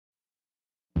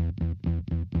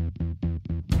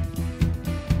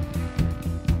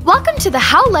Welcome to the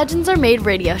How Legends Are Made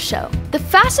radio show, the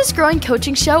fastest growing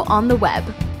coaching show on the web.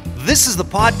 This is the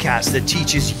podcast that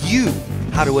teaches you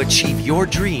how to achieve your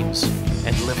dreams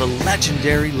and live a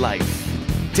legendary life.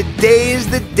 Today is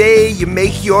the day you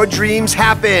make your dreams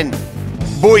happen.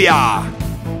 Booyah!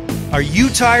 Are you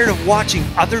tired of watching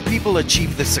other people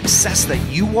achieve the success that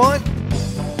you want?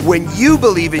 When you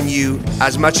believe in you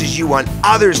as much as you want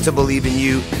others to believe in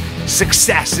you,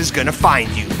 success is gonna find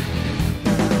you.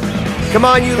 Come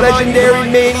on, you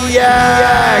legendary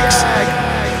maniacs!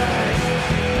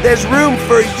 There's room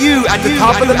for you at the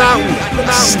top of the mountain.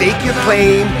 Stake your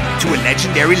claim to a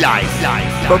legendary life.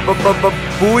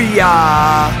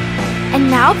 Booyah!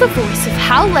 And now the voice of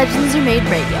How Legends Are Made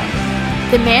radio,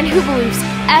 the man who believes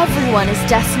everyone is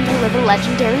destined to live a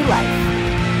legendary life,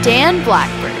 Dan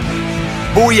Blackburn.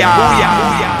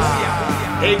 Booyah!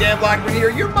 Hey, Dan Blackburn here.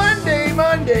 Your Monday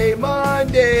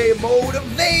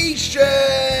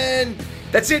motivation.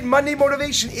 That's it, Monday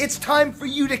motivation. It's time for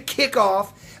you to kick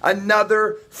off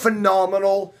another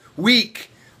phenomenal week.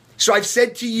 So I've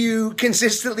said to you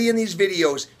consistently in these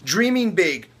videos, dreaming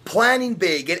big, planning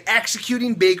big, and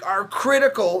executing big are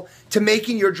critical to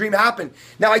making your dream happen.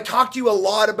 Now, I talked to you a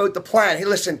lot about the plan. Hey,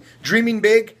 listen, dreaming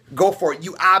big, go for it.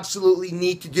 You absolutely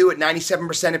need to do it.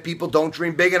 97% of people don't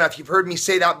dream big enough. You've heard me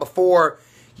say that before.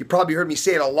 You probably heard me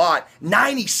say it a lot.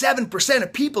 97%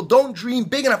 of people don't dream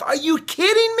big enough. Are you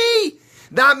kidding me?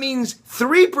 That means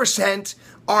 3%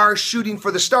 are shooting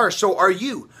for the stars. So are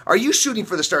you? Are you shooting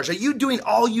for the stars? Are you doing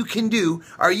all you can do?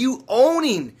 Are you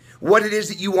owning what it is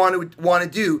that you want to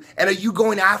do? And are you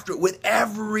going after it with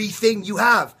everything you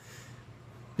have?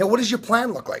 Now, what does your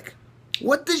plan look like?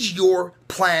 What does your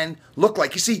plan look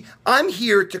like? You see, I'm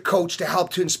here to coach, to help,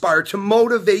 to inspire, to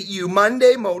motivate you.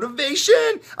 Monday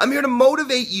motivation. I'm here to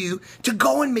motivate you to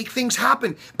go and make things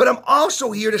happen. But I'm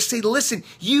also here to say, listen,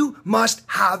 you must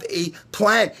have a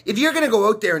plan. If you're going to go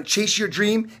out there and chase your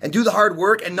dream and do the hard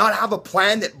work and not have a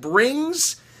plan that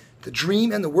brings the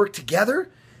dream and the work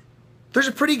together, there's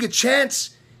a pretty good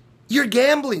chance you're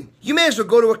gambling. You may as well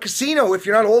go to a casino if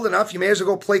you're not old enough. You may as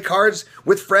well go play cards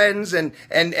with friends and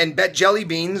bet jelly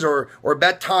beans or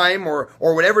bet time or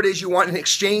whatever it is you want in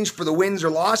exchange for the wins or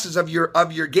losses of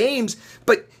your games.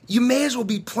 But you may as well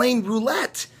be playing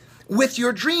roulette with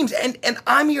your dreams. And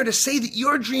I'm here to say that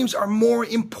your dreams are more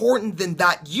important than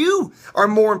that. You are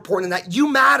more important than that. You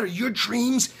matter. Your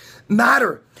dreams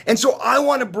matter. And so I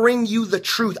want to bring you the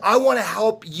truth. I want to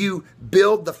help you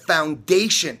build the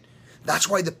foundation. That's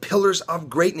why the pillars of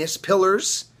greatness,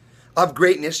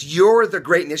 you're the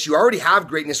greatness. You already have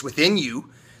greatness within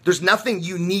you. There's nothing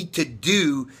you need to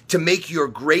do to make your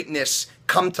greatness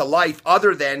come to life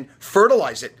other than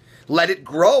fertilize it. Let it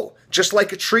grow, just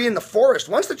like a tree in the forest.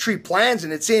 Once the tree plants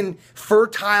and it's in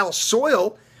fertile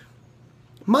soil,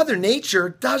 Mother Nature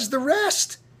does the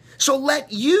rest. So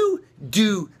let you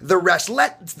do the rest.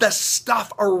 Let the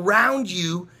stuff around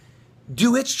you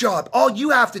do its job. All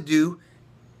you have to do,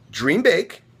 dream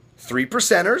big,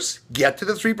 3%ers, get to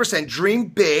the 3%, dream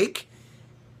big,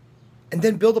 and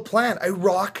then build a plan, a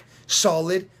rock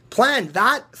solid plan.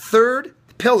 That third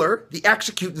pillar, the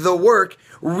execute, the work,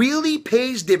 really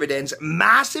pays dividends,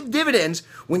 massive dividends,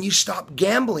 when you stop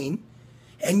gambling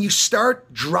and you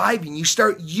start driving, you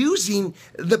start using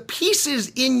the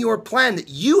pieces in your plan that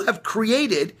you have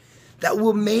created that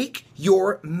will make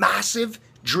your massive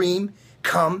dream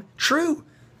come true.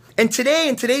 And today,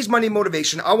 in today's Monday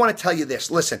Motivation, I want to tell you this.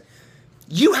 Listen,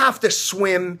 you have to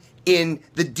swim in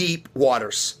the deep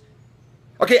waters.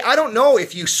 Okay, I don't know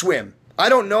if you swim. I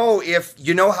don't know if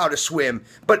you know how to swim.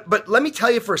 But let me tell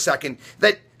you for a second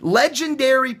that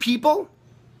legendary people,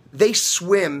 they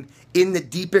swim in the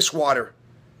deepest water.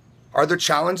 Are there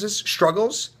challenges,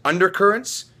 struggles,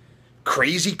 undercurrents,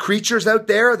 crazy creatures out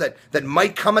there that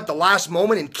might come at the last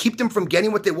moment and keep them from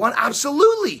getting what they want?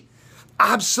 Absolutely.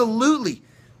 Absolutely.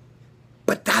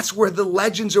 But that's where the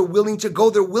legends are willing to go.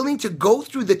 They're willing to go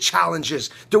through the challenges.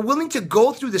 They're willing to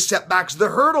go through the setbacks, the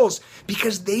hurdles,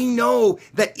 because they know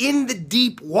that in the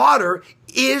deep water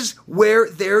is where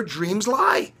their dreams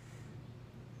lie.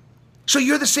 So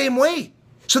you're the same way.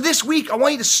 So this week, I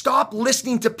want you to stop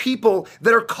listening to people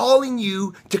that are calling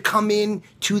you to come in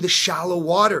to the shallow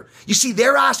water. You see,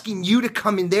 they're asking you to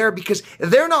come in there because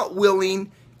they're not willing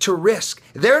to risk.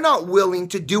 They're not willing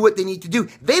to do what they need to do.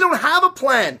 They don't have a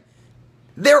plan.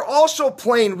 They're also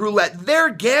playing roulette. They're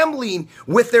gambling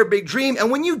with their big dream.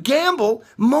 And when you gamble,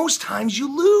 most times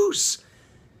you lose.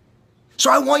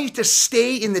 So I want you to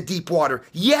stay in the deep water.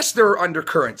 Yes, there are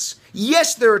undercurrents.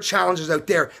 Yes, there are challenges out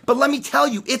there. But let me tell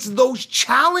you, it's those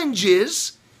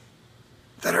challenges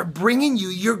that are bringing you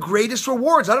your greatest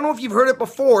rewards. I don't know if you've heard it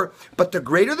before, but the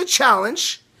greater the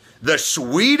challenge, the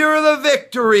sweeter the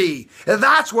victory.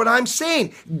 That's what I'm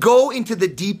saying. Go into the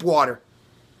deep water.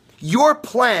 Your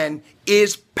plan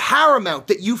is paramount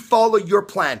that you follow your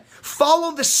plan.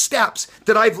 Follow the steps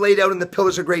that I've laid out in the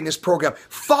Pillars of Greatness program.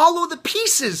 Follow the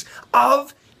pieces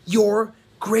of your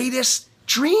greatest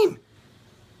dream.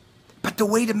 But the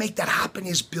way to make that happen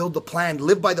is build the plan.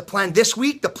 Live by the plan. This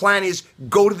week, the plan is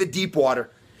go to the deep water.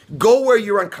 Go where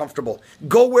you're uncomfortable.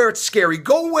 Go where it's scary.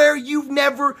 Go where you've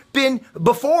never been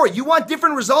before. You want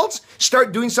different results?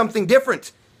 Start doing something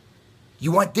different.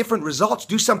 You want different results?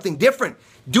 Do something different.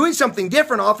 Doing something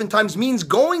different oftentimes means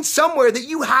going somewhere that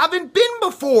you haven't been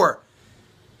before.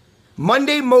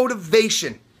 Monday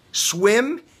motivation.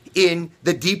 Swim in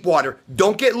the deep water.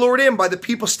 Don't get lured in by the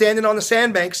people standing on the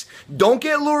sandbanks. Don't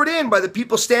get lured in by the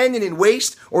people standing in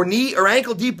waist or knee or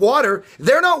ankle deep water.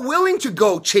 They're not willing to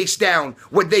go chase down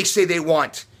what they say they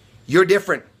want. You're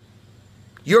different.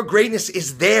 Your greatness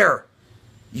is there.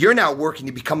 You're now working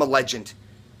to become a legend.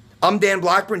 I'm Dan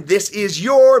Blackburn. This is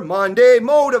your Monday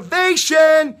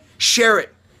Motivation. Share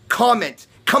it. Comment.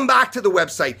 Come back to the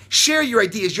website. Share your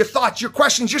ideas, your thoughts, your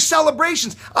questions, your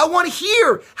celebrations. I want to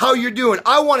hear how you're doing.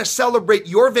 I want to celebrate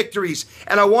your victories,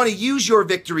 and I want to use your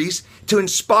victories to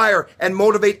inspire and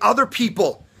motivate other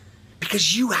people,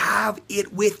 because you have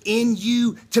it within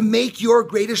you to make your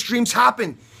greatest dreams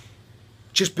happen.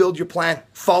 Just build your plan.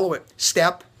 Follow it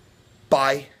step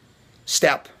by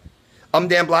step. I'm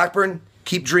Dan Blackburn.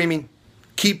 Keep dreaming,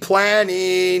 keep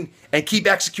planning, and keep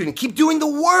executing. Keep doing the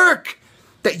work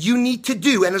that you need to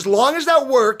do. And as long as that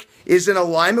work is in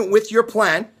alignment with your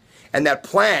plan, and that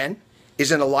plan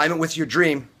is in alignment with your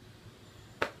dream,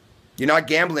 you're not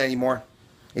gambling anymore.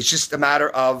 It's just a matter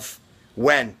of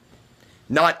when,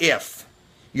 not if,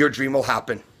 your dream will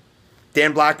happen.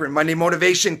 Dan Blackburn, Monday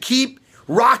Motivation. Keep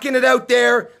rocking it out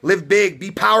there. Live big,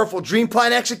 be powerful, dream,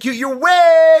 plan, execute your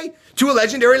way to a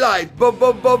legendary life.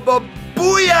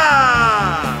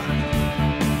 Booyah!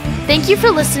 Thank you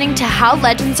for listening to How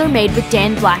Legends Are Made with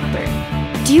Dan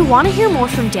Blackburn. Do you want to hear more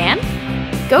from Dan?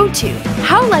 Go to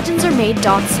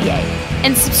howlegendsaremade.ca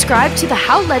and subscribe to the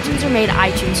How Legends Are Made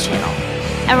iTunes channel.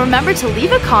 And remember to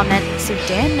leave a comment so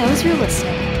Dan knows you're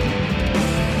listening.